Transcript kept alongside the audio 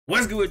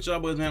What's good with y'all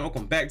boys, man?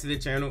 Welcome back to the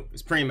channel.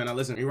 It's Preme, man. Now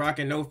listen, we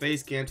rocking no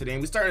face cam today, and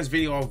we starting this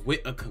video off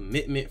with a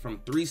commitment from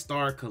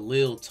 3-star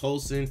Khalil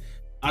Tolson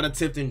out of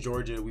Tifton,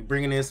 Georgia. We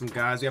bringing in some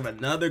guys. We have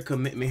another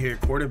commitment here,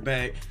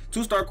 quarterback,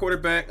 2-star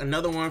quarterback,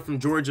 another one from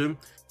Georgia,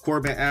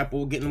 Corbin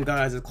Apple. Getting them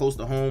guys as close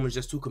to home is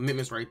just 2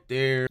 commitments right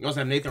there. We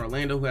also have Nathan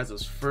Orlando, who has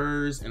his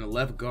first, and a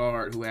left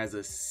guard who has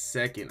a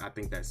second. I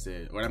think that's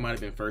it, or that might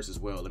have been first as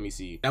well. Let me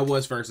see. That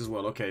was first as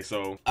well. Okay,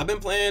 so I've been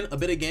playing a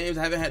bit of games.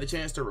 I haven't had the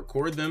chance to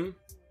record them,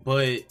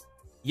 but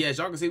yeah, as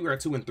y'all can see, we are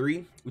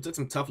 2-3. We took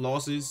some tough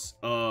losses.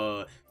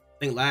 I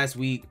think last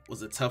week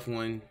was a tough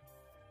one.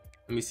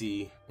 Let me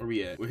see where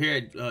we at. We're here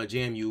at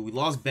JMU. We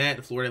lost bad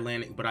to Florida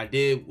Atlantic, but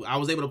I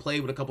was able to play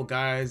with a couple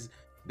guys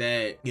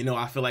that, you know,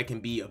 I feel like can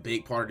be a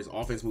big part of this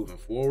offense moving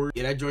forward.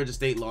 Yeah, that Georgia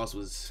State loss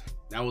was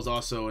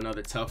also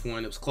another tough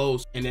one. It was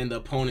close. And then the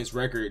opponent's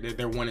record,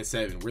 they're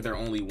 1-7. We're their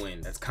only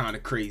win. That's kind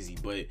of crazy.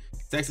 But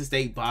Texas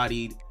State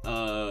bodied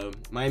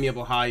Miami of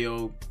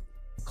Ohio,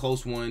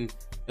 close one.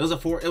 It was a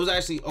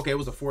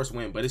forced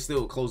win, but it's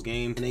still a close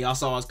game. And then y'all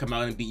saw us come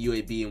out and beat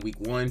UAB in week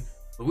 1.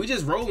 But we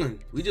just rolling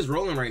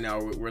right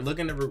now. We're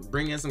looking to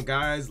bring in some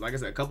guys. Like I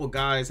said, a couple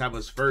guys have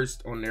us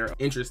first on their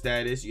interest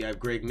status. You have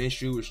Greg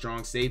Minshew, a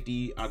strong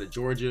safety out of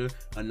Georgia,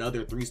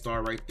 another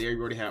 3-star right there. You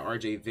already have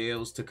RJ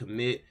Vales to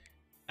commit.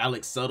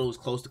 Alex Suttle is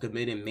close to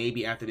committing,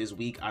 maybe after this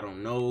week, I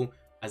don't know.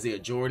 Isaiah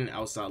Jordan,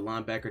 outside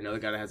linebacker, another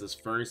guy that has us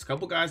first. A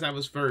couple guys have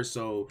us first,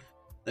 so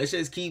let's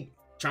just keep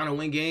trying to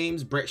win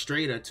games. Brett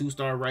Strait, a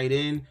 2-star right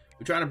in.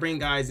 We're trying to bring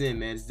guys in,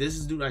 man. This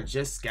is dude I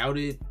just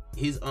scouted.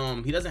 His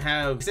he doesn't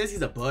have, it says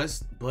he's a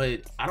bust,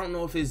 but I don't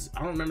know if I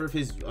don't remember if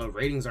his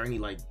ratings are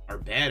are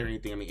bad or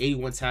anything. I mean,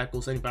 81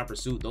 tackle, 75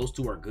 pursuit, those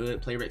 2 are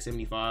good. Play rate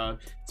 75,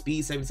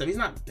 speed 77. He's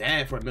not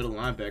bad for a middle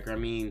linebacker. I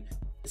mean,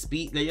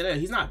 speed, yeah,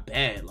 he's not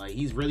bad. Like,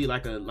 he's really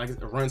like a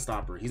run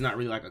stopper. He's not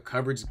really like a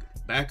coverage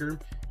backer.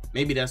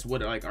 Maybe that's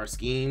what our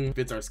scheme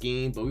fits our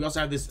scheme. But we also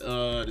have this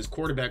this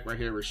quarterback right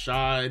here,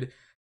 Rashad.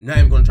 Not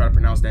even going to try to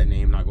pronounce that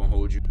name, not going to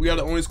hold you. We are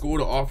the only school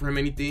to offer him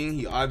anything.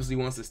 He obviously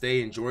wants to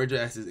stay in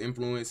Georgia, as his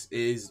influence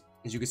is,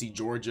 as you can see,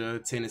 Georgia,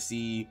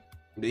 Tennessee.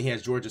 Then he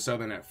has Georgia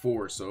Southern at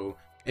 4. So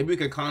maybe we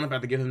could con up, have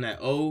to give him that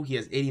O. He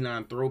has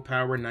 89 throw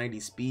power, 90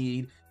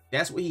 speed.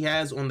 That's what he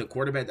has on the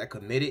quarterback that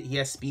committed. He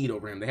has speed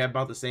over him. They have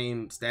about the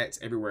same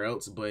stats everywhere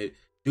else, but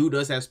dude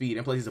does have speed,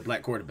 and plus he's a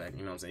black quarterback.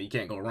 You know what I'm saying? You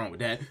can't go wrong with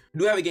that. We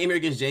do have a game here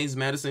against James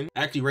Madison.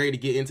 Actually ready to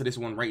get into this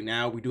one right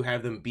now. We do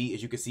have them beat,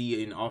 as you can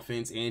see, in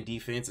offense and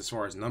defense as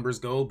far as numbers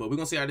go, but we're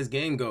gonna see how this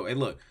game go. Hey,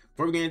 look,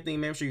 before we get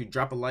anything, man, make sure you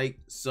drop a like,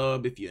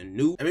 sub if you're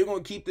new, and we're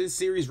gonna keep this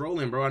series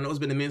rolling, bro. I know it's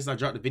been a minute since I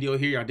dropped the video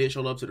here. I did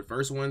show up to the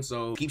first one,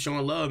 so keep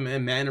showing love,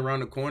 man. Madden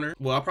around the corner.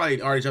 Well, I'll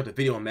probably already dropped a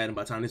video on Madden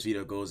by the time this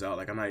video goes out.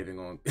 Like, I'm not even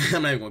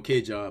gonna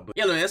kid y'all, but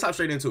yeah, let's hop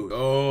straight into it.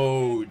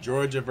 Oh,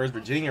 Georgia versus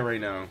Virginia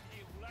right now.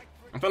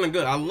 I'm feeling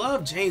good. I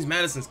love James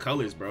Madison's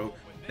colors, bro.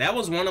 That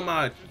was one of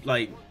my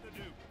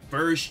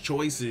first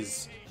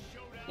choices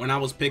when I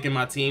was picking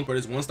my team for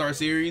this 1-star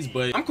series.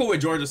 But I'm cool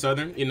with Georgia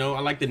Southern. You know, I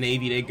like the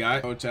Navy they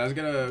got. Oh, let's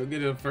get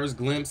a first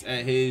glimpse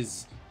at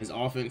his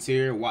offense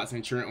here.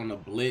 Watson Trent on the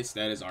blitz.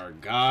 That is our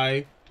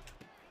guy.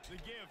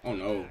 Oh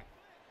no,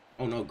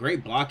 oh no!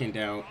 Great blocking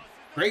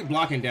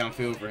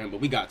downfield for him, but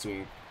we got to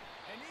him.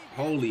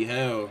 Holy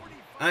hell!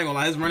 I ain't gonna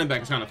lie, his running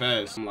back is kind of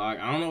fast. I'm like,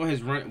 I don't know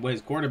what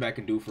his quarterback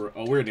can do for.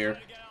 Oh, we're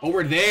there. Oh,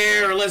 we're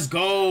there. Let's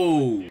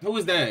go. Who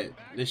is that?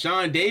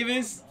 Deshaun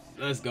Davis?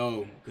 Let's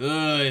go.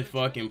 Good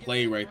fucking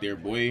play right there,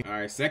 boy. All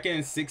right, 2nd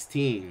and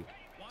 16.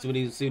 See what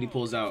he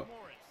pulls out.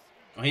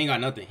 Oh, he ain't got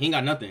nothing. He ain't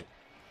got nothing.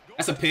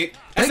 That's a pick.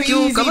 That's an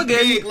easy come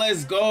again. Pick.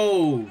 Let's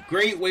go.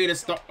 Great way to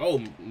start.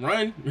 Oh,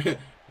 run.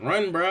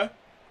 Run, bruh.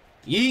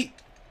 Yeet.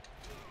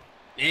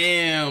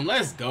 Damn.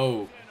 Let's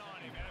go.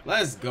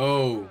 Let's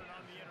go.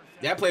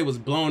 That play was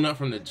blown up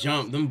from the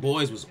jump. Them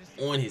boys was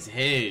on his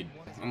head.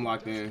 I'm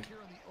locked in.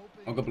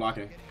 Oh, good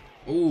blocking.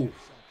 Ooh.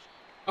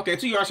 Okay,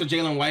 2 yards for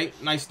Jalen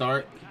White. Nice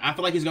start. I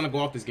feel like he's going to go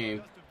off this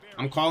game.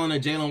 I'm calling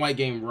a Jalen White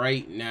game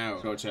right now.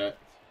 Go, chat.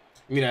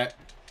 Give me that.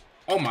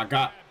 Oh, my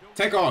God.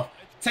 Take off.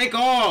 Take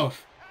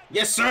off.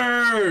 Yes,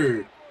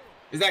 sir.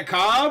 Is that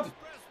Cobb?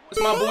 That's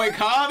my boy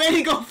Cobb. And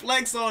he go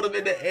flex on him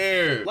in the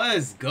air.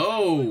 Let's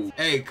go.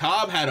 Hey,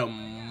 Cobb had a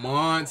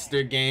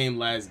monster game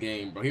last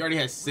game, bro. He already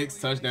has 6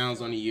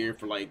 touchdowns on the year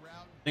for I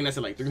think that's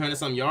at 300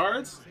 some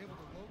yards.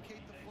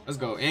 Let's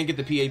go and get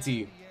the PAT.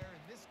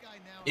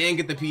 And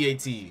get the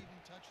PAT.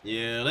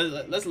 Yeah,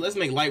 let's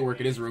make light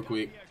work of this real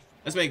quick.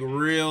 Let's make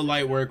real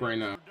light work right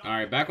now. All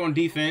right, back on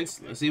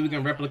defense. Let's see if we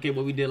can replicate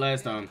what we did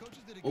last time.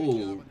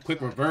 Oh, quick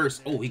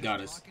reverse. Oh, he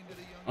got us.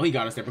 Oh, he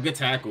got us there. But good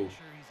tackle.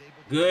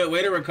 Good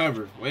way to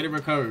recover. Way to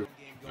recover.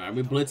 All right,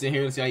 we blitzing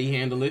here. Let's see how he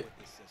handle it.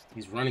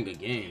 He's running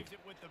again.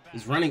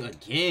 He's running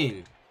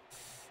again.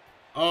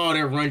 Oh,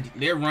 their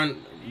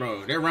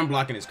run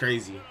blocking is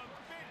crazy.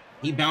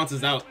 He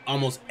bounces out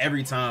almost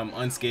every time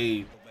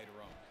unscathed.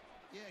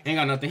 He ain't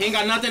got nothing. He ain't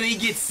got nothing, and he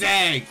gets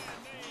sacked.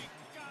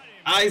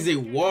 Isaac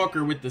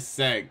Walker with the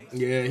sack.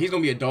 Yeah, he's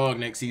gonna be a dog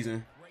next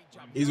season.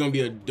 He's gonna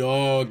be a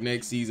dog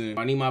next season.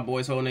 I need my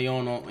boys holding their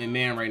own in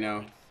man right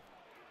now.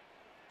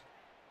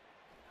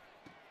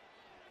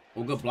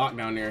 Oh, good block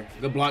down there.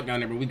 Good block down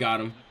there, but we got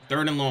him.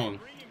 3rd and long.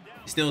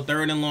 Still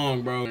 3rd and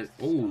long, bro.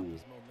 Ooh.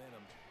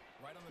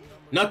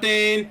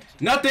 Nothing.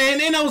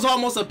 Nothing. And that was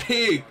almost a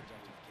pig.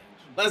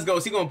 Let's go.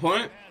 Is he going to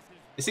punt?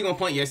 Is he going to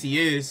punt? Yes, he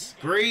is.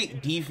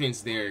 Great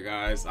defense there,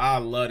 guys. I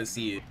love to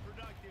see it.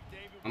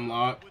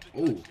 Unlock.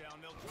 Ooh.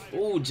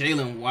 Ooh,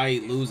 Jalen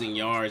White losing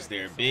yards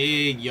there.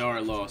 Big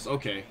yard loss.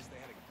 Okay.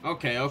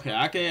 Okay.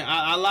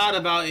 I lied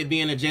about it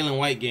being a Jalen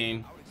White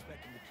game.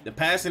 The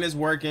passing is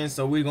working,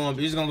 so we're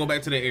just gonna go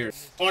back to the air.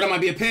 Oh, that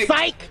might be a pick.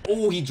 Spike.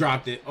 Oh, he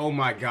dropped it. Oh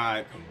my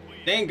God.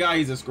 Thank God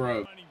he's a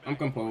scrub. I'm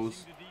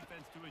composed.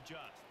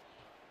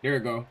 There we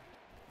go.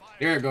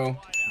 There we go.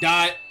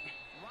 Dot.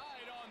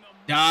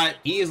 Dot.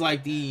 He is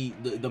like the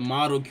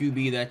model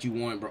QB that you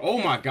want, bro. Oh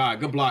my God.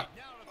 Good block.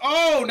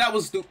 Oh, that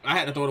was stupid. I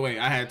had to throw it away.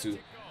 I had to.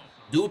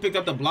 Dude picked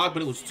up the block,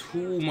 but it was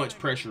too much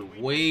pressure.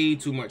 Way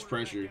too much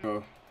pressure.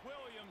 Give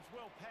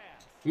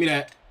me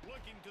that.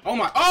 Oh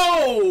my.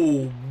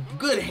 Oh,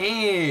 good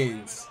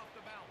hands.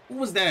 Who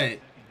was that?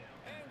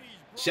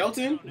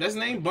 Shelton? That's his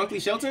name?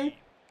 Bunkley Shelton?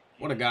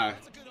 What a guy.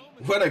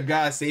 What a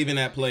guy saving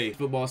that play.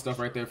 Football stuff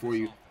right there for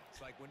you.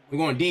 We're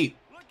going deep.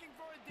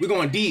 We're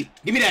going deep.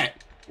 Give me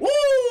that.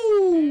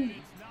 Woo!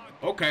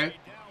 Okay.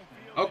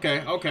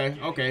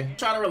 Okay.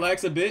 Try to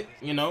relax a bit,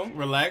 you know,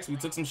 relax. We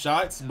took some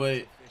shots,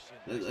 but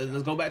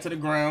let's go back to the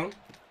ground.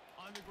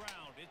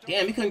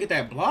 Damn, he couldn't get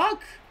that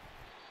block?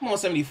 Come on,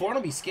 74.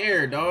 Don't be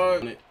scared,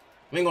 dog.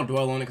 We ain't gonna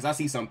dwell on it because I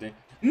see something.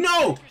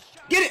 No!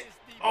 Get it!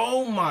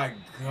 Oh my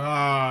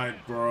God,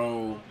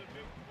 bro.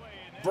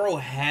 Bro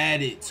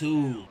had it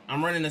too.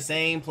 I'm running the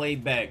same play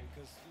back.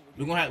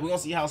 We're gonna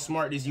see how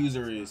smart this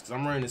user is because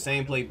I'm running the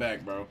same play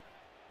back, bro.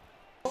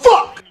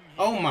 Fuck!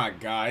 Oh my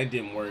God, it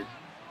didn't work.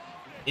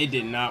 It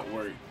did not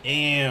work.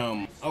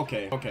 Damn.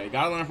 Okay.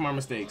 Gotta learn from our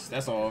mistakes.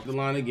 That's all. The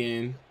line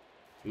again.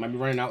 He might be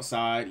running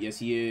outside. Yes,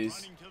 he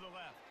is.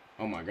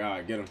 Oh my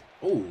God, get him.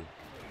 Ooh.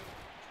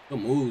 Good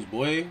moves,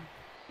 boy.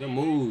 Good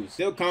moves.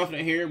 Still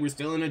confident here. We're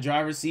still in the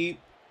driver's seat.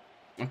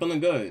 I'm feeling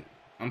good.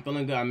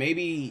 I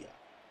maybe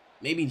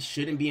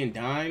shouldn't be in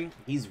dime.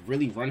 He's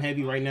really run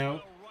heavy right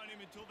now.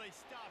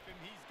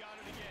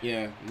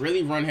 Yeah,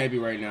 really run heavy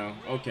right now.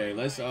 Okay,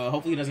 let's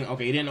hopefully he doesn't.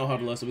 Okay, he didn't know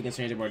huddle us, so we can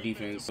change up our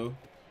defense. So,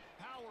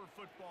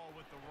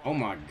 oh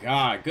my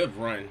God, good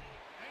run.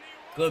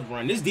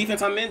 This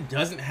defense I'm in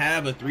doesn't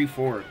have a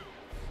 3-4.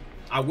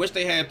 I wish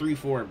they had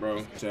 3-4,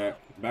 bro. Chat.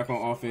 Back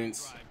on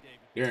offense.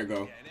 There you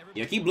go.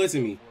 Yeah, keep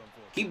blitzing me.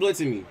 Let's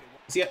see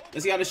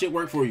how this shit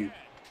work for you.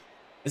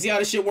 Let's see how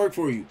this shit work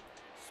for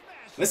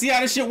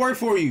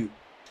you.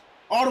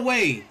 All the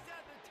way.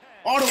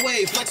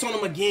 Flex on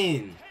him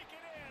again.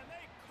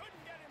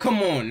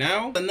 Come on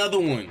now. Another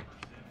one.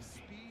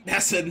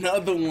 That's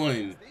another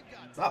one.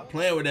 Stop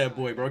playing with that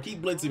boy, bro.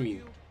 Keep blitzing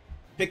me.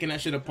 Picking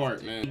that shit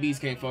apart, man. DBs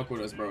can't fuck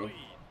with us, bro.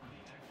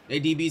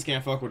 DBs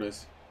can't fuck with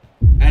us.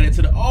 Add it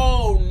to the.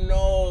 Oh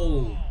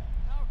no.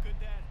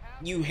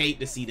 You hate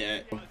to see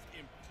that.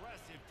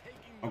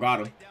 Oh,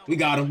 got him. We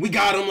got him.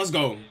 Let's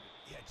go.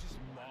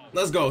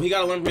 He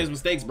gotta learn from his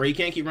mistakes, bro. He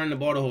can't keep running the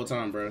ball the whole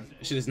time, bro.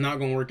 This shit is not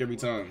gonna work every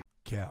time.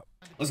 Cap.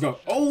 Let's go.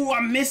 Oh,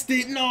 I missed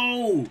it.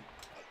 No.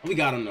 We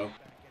got him though.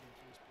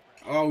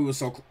 Oh, we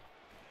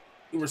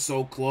were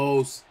so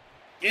close.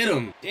 Get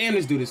him. Damn,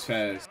 this dude is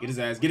fast. Get his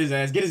ass.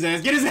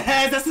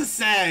 That's a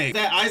sack. Is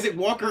that Isaac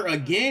Walker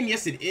again?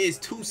 Yes, it is.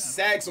 2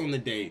 sacks on the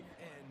day.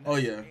 Oh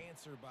yeah.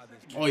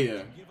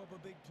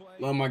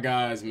 Love my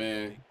guys,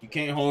 man. You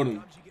can't hold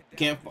him. You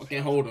can't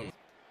fucking hold him.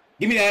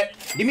 Give me that.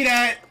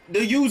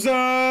 The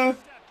user.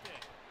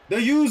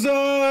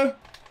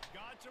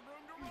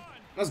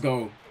 Let's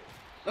go.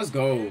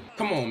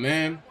 Come on,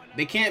 man.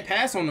 They can't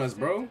pass on us,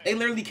 bro. They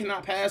literally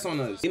cannot pass on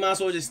us. They might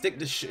as well just stick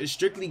to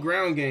strictly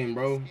ground game,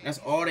 bro. That's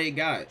all they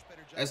got.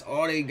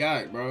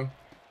 Bro.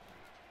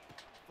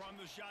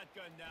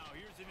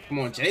 Come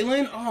on,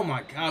 Jalen. Oh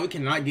my God, we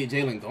cannot get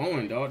Jalen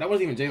going, dog. That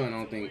wasn't even Jalen, I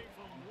don't think.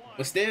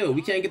 But still,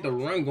 we can't get the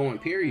run going,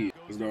 period.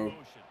 Let's go.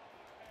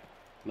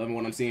 Loving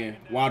what I'm seeing.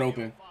 Wide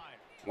open.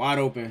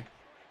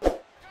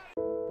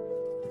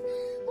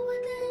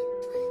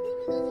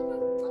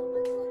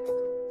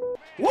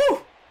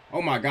 Woo!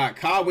 Oh my God,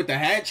 Cobb with the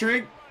hat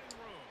trick.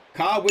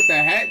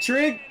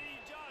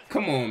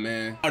 Come on,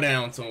 man. Bow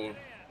down to him.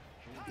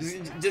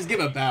 Just give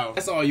a bow.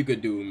 That's all you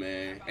could do,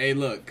 man. Hey,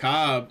 look,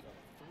 Cobb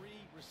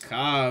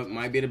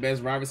might be the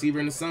best wide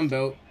receiver in the Sun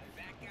Belt.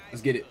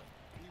 Let's get it.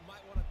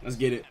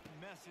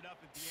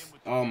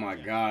 Oh my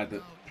God,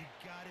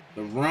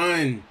 the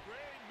run.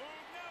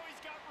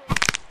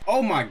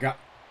 Oh my God.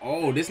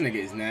 Oh, this nigga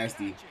is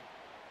nasty.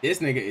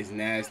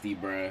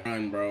 Bro.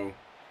 Run, bro.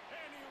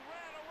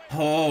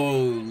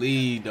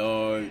 Holy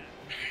dog.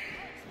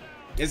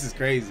 This is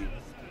crazy.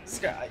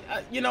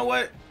 You know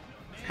what?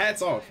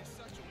 Hats off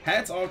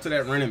to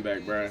that running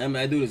back, bro.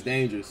 That dude is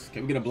dangerous.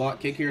 Can we get a block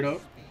kick here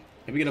though?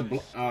 Can we get a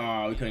block?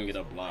 Oh, we couldn't get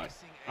a block.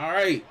 All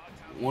right,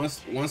 one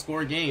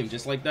score game,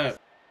 just like that.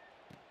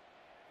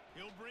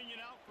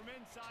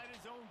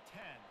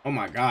 Oh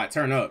my God,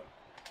 turn up.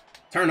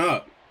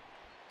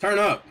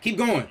 Keep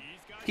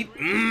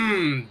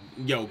going.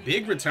 Yo,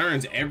 big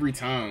returns every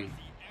time.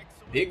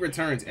 Big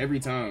returns every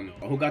time.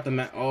 Oh, who got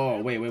the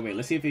Oh, wait.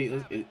 Let's see if he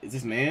is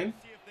this man.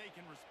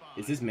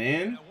 Is this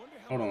man?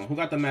 Hold on. Who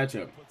got the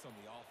matchup?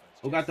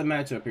 Who got the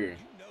matchup here?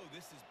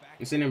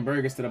 We're sending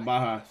Burgers to the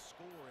Baja.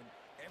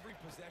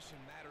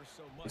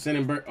 We're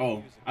sending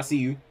Oh, I see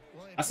you.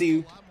 I see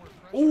you.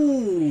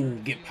 Ooh,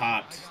 get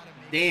popped.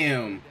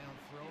 Damn.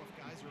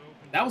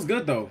 That was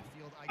good though.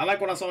 I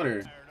like what I saw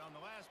there.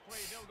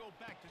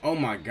 Oh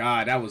my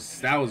God, that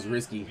was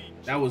risky.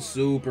 That was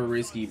super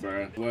risky,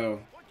 bro. Well,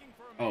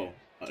 oh,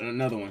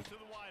 another one.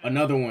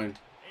 Another one.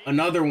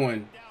 Another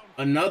one.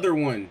 Another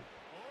one.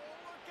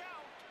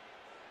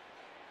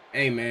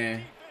 Hey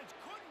man.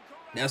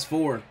 That's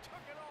 4.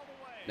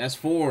 That's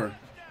 4.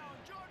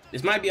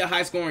 This might be a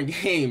high scoring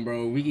game,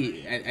 bro.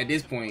 We at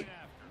this point,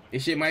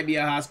 this shit might be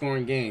a high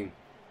scoring game.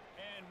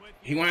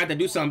 He gonna have to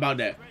do something about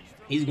that.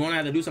 He's gonna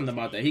have to do something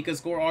about that. He could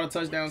score all the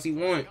touchdowns he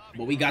want,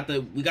 but we got the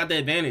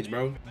advantage,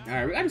 bro. All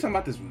right, we gotta do something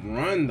about this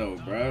run though,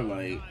 bro.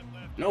 Like,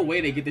 no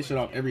way they get this shit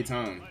off every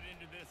time.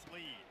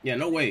 Yeah,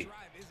 no way.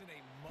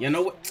 Yeah,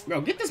 no way.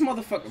 Bro, get this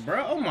motherfucker,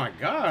 bro. Oh my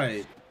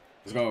God.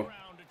 Let's go.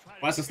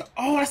 Oh, that's a stop.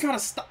 Oh, that's not a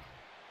stop.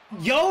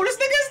 Yo, this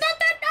nigga is not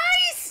that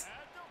nice.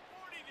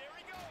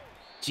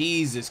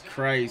 Jesus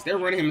Christ. They're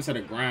running him into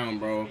the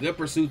ground, bro. Good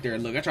pursuit there.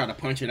 Look, I tried to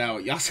punch it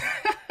out. Y'all.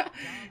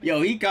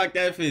 Yo, he cocked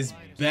that for his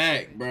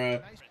back,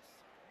 bro.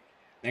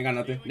 They ain't got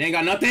nothing. They ain't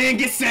got nothing.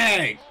 Get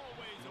sacked.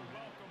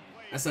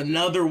 That's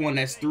another one.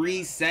 That's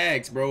 3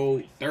 sacks,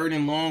 bro. 3rd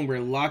and long. We're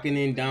locking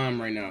in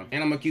Dom right now.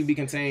 And I'm a QB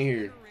contain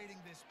here.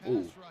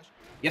 Ooh.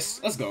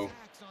 Yes, let's go.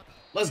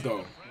 Let's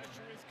go.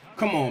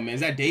 Come on, man.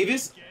 Is that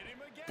Davis?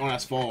 Oh,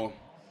 that's fall.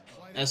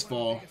 That's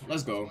fall.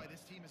 Let's go.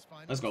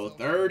 Let's go.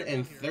 3rd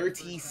and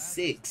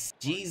 36.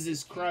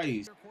 Jesus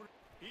Christ.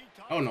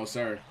 Oh, no,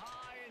 sir.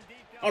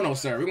 Oh, no,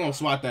 sir. We're going to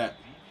swat that.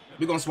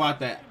 We're going to swat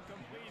that.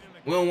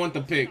 We don't want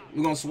the pick.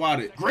 We're going to swat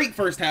it. Great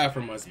first half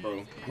from us,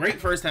 bro. Great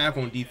first half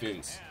on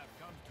defense.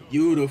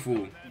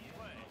 Beautiful.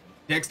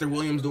 Dexter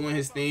Williams doing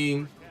his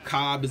thing.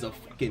 Cobb is a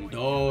fucking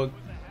dog.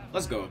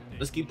 Let's go.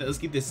 Let's keep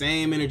the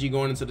same energy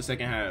going into the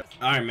second half.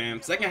 All right,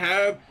 man. Second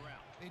half,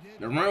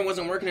 the run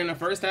wasn't working in the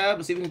first half.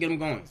 Let's see if we can get him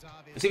going.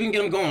 Let's see if we can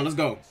get him going. Let's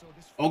go.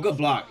 Oh, good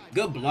block.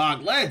 Good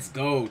block. Let's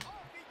go.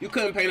 You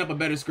couldn't paint up a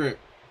better script.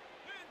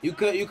 You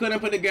couldn't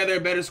put together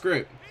a better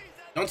script.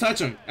 Don't touch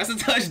him. That's a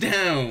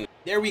touchdown.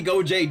 There we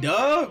go,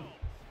 J-Dub.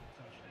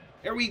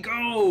 There we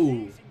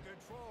go.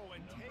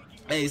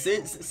 Hey,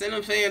 send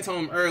them fans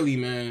home early,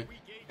 man.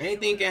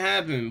 Anything can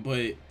happen,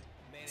 but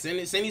send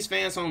these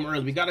fans home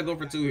early. We gotta go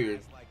for 2 here.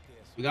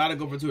 We gotta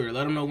go for 2 here.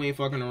 Let them know we ain't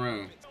fucking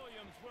around.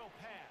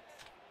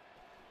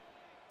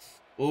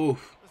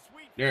 Oof.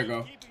 There you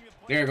go.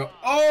 There you go.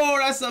 Oh,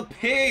 that's a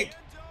pick.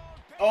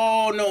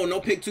 Oh, no. No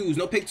pick 2s.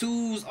 No pick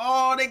 2s.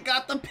 Oh, they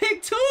got the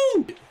pick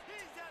 2.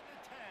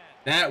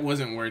 That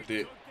wasn't worth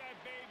it.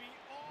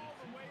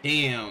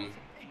 Damn.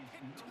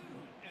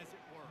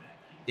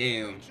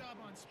 Damn.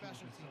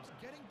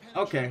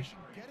 Okay.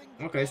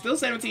 Okay, still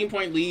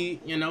 17-point lead.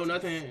 You know,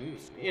 nothing.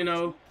 You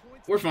know,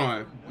 we're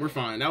fine. We're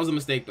fine. That was a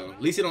mistake, though.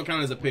 At least it don't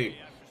count as a pick.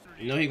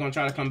 You know, he's going to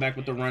try to come back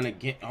with the run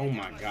again. Oh,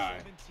 my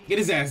God. Get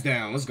his ass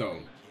down. Let's go.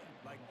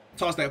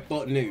 Toss that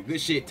fuck nigga.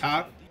 Good shit,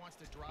 Top.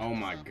 Oh,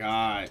 my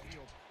God.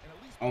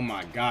 Oh,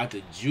 my God.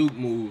 The juke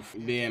move.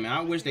 Yeah, man.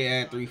 I wish they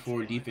had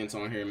 3-4 defense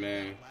on here,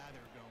 man.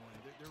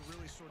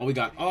 Oh, we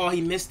got. Oh,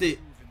 he missed it.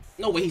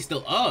 No way he's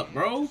still up,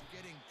 bro.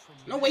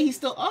 No way he's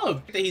still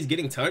up. I think he's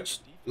getting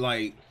touched.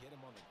 Like,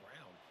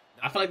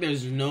 I feel like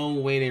there's no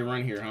way they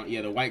run here, huh?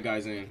 Yeah, the white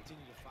guy's in.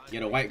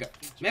 Yeah, the white guy.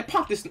 Man,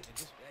 pop this.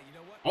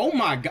 Oh,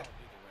 my God.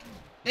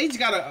 They just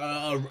got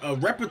a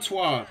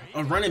repertoire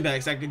of running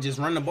backs that could just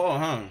run the ball,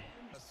 huh?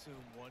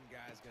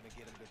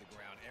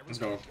 Let's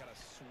go.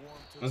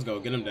 Let's go.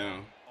 Get him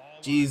down.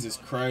 Jesus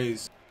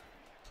Christ.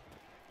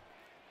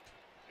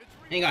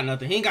 He ain't got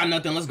nothing. He ain't got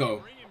nothing. Let's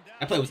go.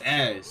 That play was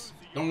ass.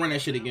 Don't run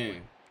that shit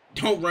again.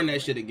 Don't run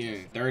that shit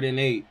again. 3rd and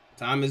 8.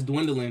 Time is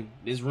dwindling.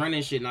 This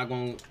running shit not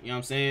going, you know what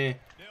I'm saying?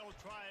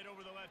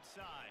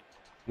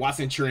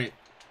 Watson Trent.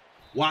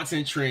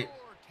 Watson Trent.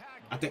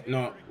 I think,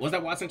 no. Was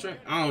that Watson Trent?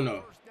 I don't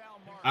know.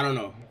 I don't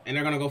know. And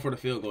they're going to go for the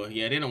field goal.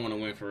 Yeah, they don't want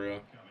to win for real.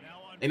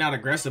 They're not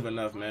aggressive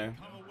enough, man.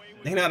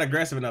 They're not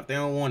aggressive enough. They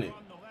don't want it.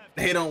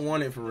 They don't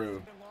want it for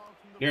real.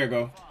 There you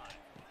go.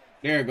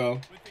 There you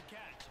go.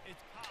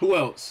 Who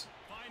else?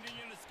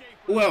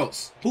 Who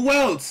else? Who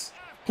else?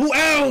 Who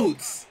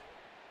else?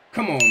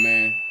 Come on,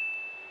 man.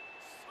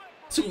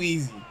 Too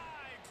easy.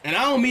 And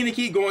I don't mean to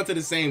keep going to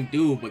the same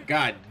dude, but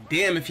god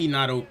damn if he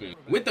not open.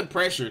 With the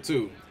pressure,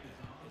 too.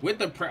 With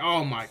the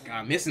oh my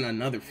god, missing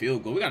another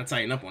field goal. We gotta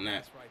tighten up on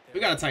that. We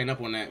gotta tighten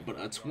up on that. But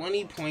a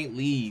 20-point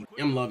lead.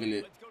 I'm loving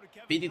it.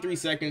 53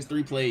 seconds,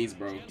 3 plays,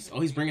 bro.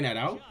 Oh, he's bringing that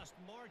out?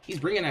 He's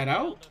bringing that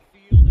out?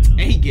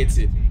 And he gets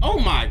it. Oh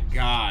my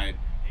god.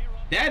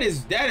 That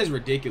is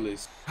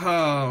ridiculous.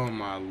 Oh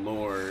my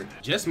lord.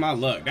 Just my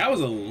luck. That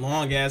was a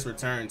long ass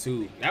return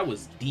too. That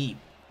was deep.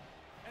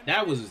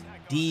 That was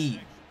deep.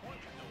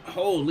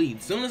 Holy.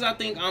 As soon as I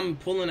think I'm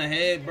pulling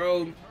ahead,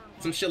 bro,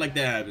 some shit like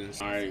that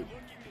happens. All right.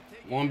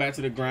 Going back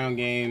to the ground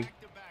game.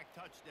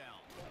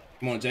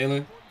 Come on,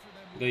 Jalen.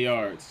 Good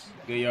yards.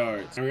 Good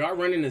yards. And we are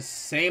running the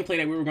same play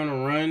that we were going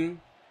to run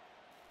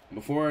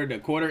before the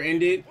quarter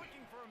ended.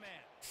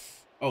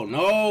 Oh,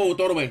 no.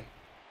 Throw it away.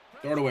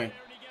 Throw it away.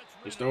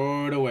 Just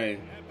throw it away.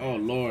 Oh,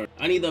 Lord.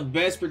 I need the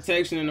best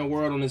protection in the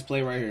world on this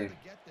play right here.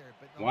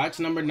 Watch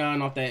number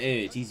 9 off that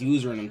edge. He's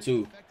using them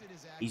too.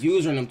 He's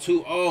using them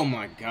too. Oh,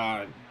 my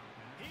God.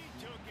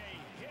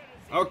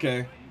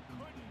 Okay.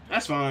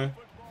 That's fine.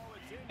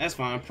 That's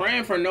fine.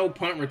 Praying for no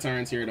punt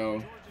returns here,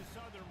 though.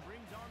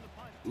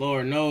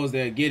 Lord knows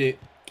they'll get it.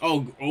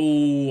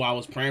 Oh, I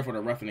was praying for the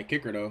roughing the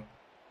kicker, though.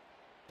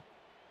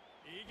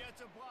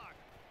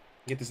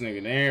 Get this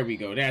nigga. There we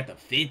go. They're at the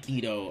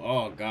 50, though.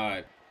 Oh,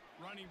 God.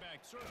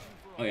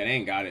 Oh, yeah, they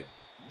ain't got it.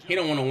 He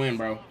don't want to win,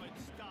 bro.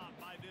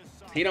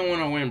 He don't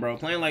want to win, bro.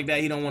 Playing like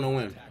that, he don't want to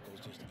win.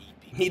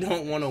 He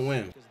don't want to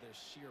win.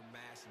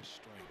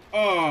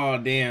 Oh,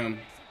 damn.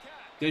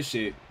 Good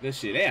shit. Good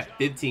shit. They have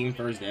 15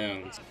 first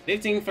downs.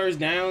 15 first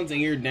downs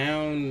and you're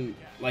down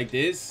like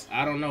this?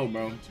 I don't know,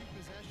 bro.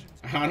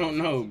 I don't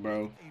know,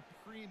 bro.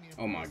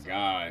 Oh, my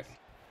God.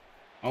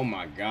 Oh,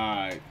 my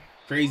God.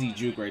 Crazy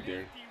juke right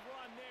there.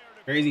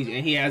 Crazy.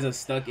 And he has us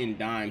stuck in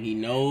dime. He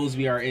knows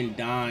we are in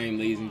dime,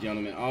 ladies and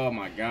gentlemen. Oh,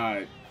 my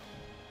God.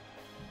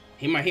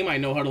 He might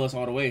no huddle us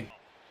all the way.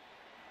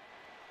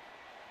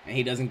 And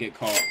he doesn't get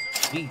caught.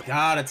 We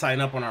gotta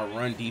tighten up on our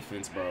run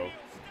defense, bro.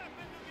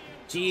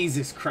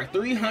 Jesus Christ.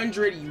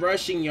 300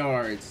 rushing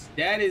yards.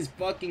 That is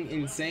fucking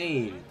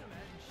insane.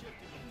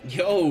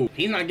 Yo,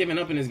 he's not giving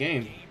up in this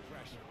game.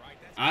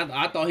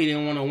 I thought he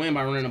didn't want to win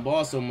by running the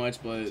ball so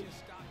much, but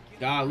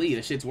golly,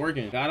 that shit's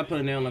working. Gotta put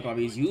a nail in the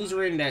coffee. He's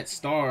using that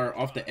star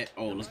off the...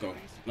 Oh, let's go.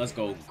 Let's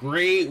go.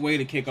 Great way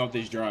to kick off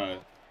this drive.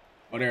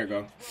 Oh, there it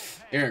go.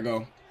 There it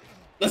go.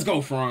 Let's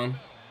go, From.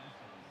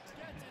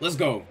 Let's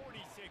go.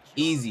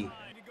 Easy.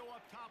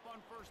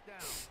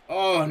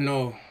 Oh,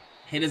 no.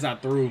 Hit as I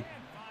threw.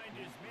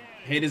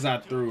 Hit as I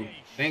threw.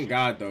 Thank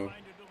God, though.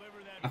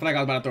 I feel like I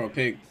was about to throw a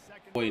pick.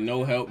 Boy,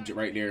 no help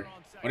right there.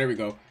 Oh, there we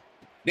go.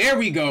 There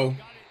we go.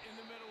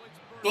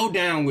 Go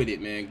down with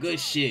it, man. Good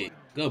shit.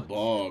 Good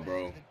ball,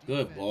 bro.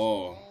 Good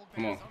ball.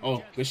 Come on.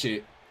 Oh, good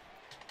shit.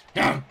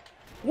 Down.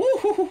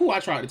 Woo-hoo-hoo-hoo. I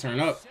tried to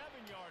turn up.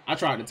 I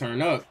tried to turn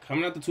up.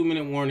 Coming out the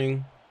 2-minute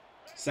warning.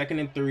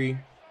 2nd and 3.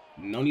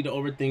 No need to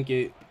overthink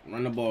it.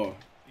 Run the ball.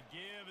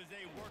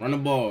 Run the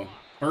ball.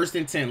 1st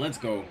and 10. Let's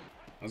go.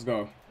 Let's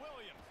go.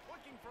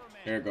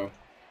 There we go.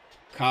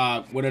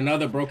 Cobb with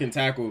another broken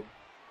tackle.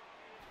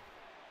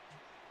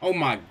 Oh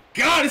my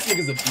God, this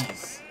nigga's a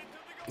beast.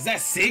 Is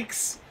that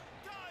 6?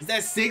 Is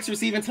that 6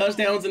 receiving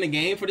touchdowns in the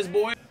game for this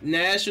boy?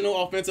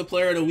 National Offensive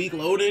Player of the Week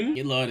loading.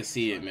 You love to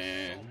see it,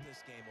 man.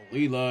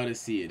 We love to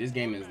see it. This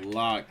game is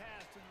locked.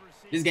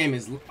 This game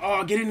is...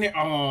 Oh, get in there.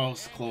 Oh,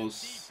 it's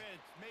close.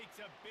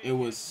 It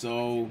was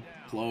so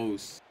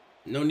close.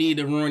 No need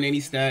to ruin any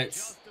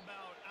stats.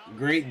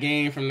 Great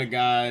game from the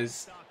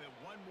guys.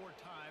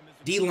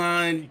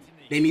 D-line,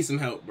 they need some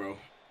help, bro.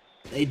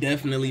 They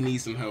definitely need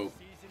some help.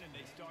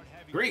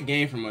 Great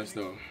game from us,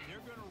 though.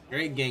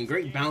 Great game.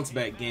 Great bounce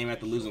back game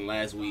after losing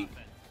last week.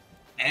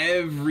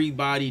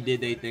 Everybody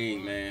did their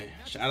thing, man.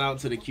 Shout out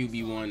to the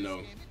QB1,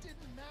 though.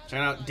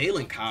 Shout out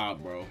Dalen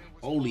Cobb, bro.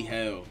 Holy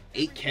hell.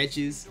 8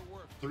 catches,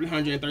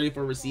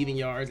 334 receiving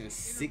yards, and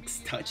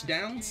 6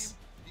 touchdowns?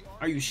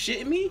 Are you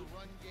shitting me?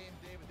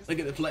 Look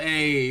at the play.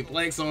 Hey,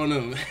 flex on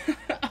him.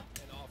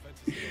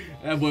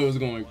 That boy was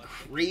going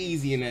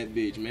crazy in that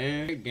bitch,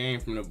 man. Good game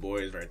from the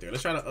boys right there.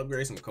 Let's try to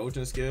upgrade some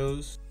coaching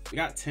skills. We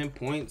got 10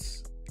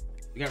 points.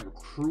 We got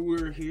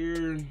recruiter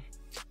here.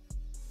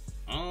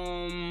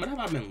 What have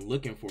I been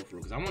looking for?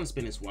 Because I want to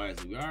spend this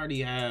wisely. We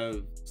already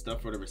have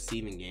stuff for the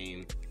receiving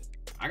game.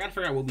 I gotta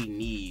figure out what we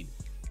need.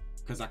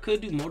 Because I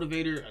could do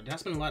motivator.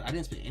 That's been a lot. I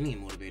didn't spend any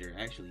motivator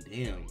actually.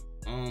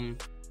 Damn.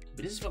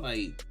 But this felt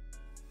like,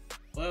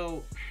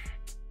 well,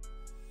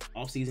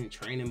 off-season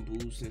training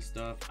boosts and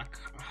stuff. I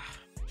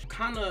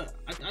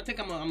think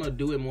I'm gonna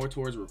do it more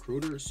towards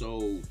recruiter.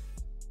 So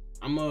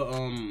I'm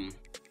gonna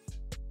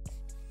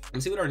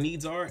see what our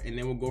needs are, and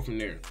then we'll go from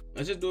there.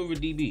 Let's just do it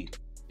for DB.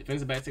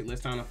 Defensive back take less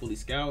time to fully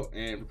scout,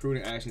 and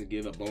recruiting actions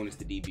give a bonus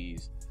to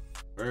DBs.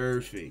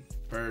 Perfect,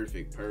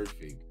 perfect,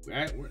 perfect.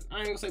 I ain't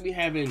gonna say we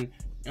having, you know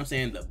what I'm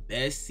saying, the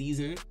best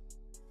season,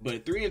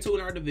 but 3-2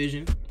 in our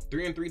division,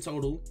 3-3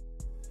 total.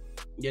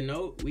 You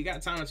know, we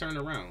got time to turn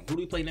around. Who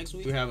do we play next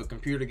week? We have a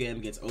computer game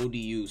against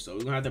ODU, so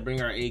we're gonna have to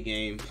bring our A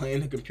game,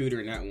 playing the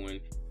computer in that one,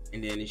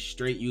 and then it's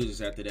straight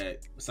users after that,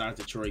 besides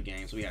the Troy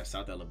game. So we have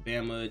South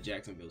Alabama,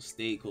 Jacksonville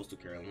State, Coastal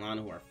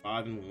Carolina, who are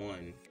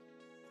 5-1.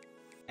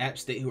 App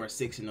State, who are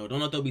 6-0. Don't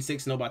know if they'll be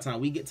 6-0 by the time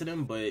we get to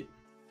them, but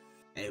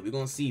hey, we're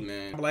gonna see,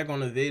 man. Like on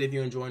the vid if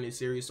you're enjoying this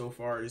series so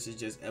far. This is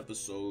just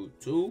episode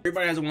 2.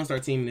 Everybody has a 1-star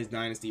team in this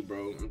dynasty,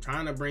 bro. I'm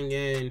trying to bring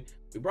in,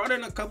 we brought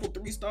in a couple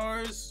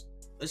 3-stars.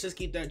 Let's just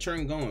keep that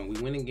trend going.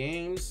 We winning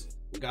games.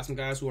 We got some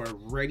guys who are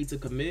ready to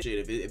commit.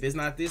 Shit, if it's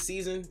not this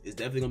season, it's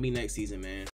definitely gonna be next season, man.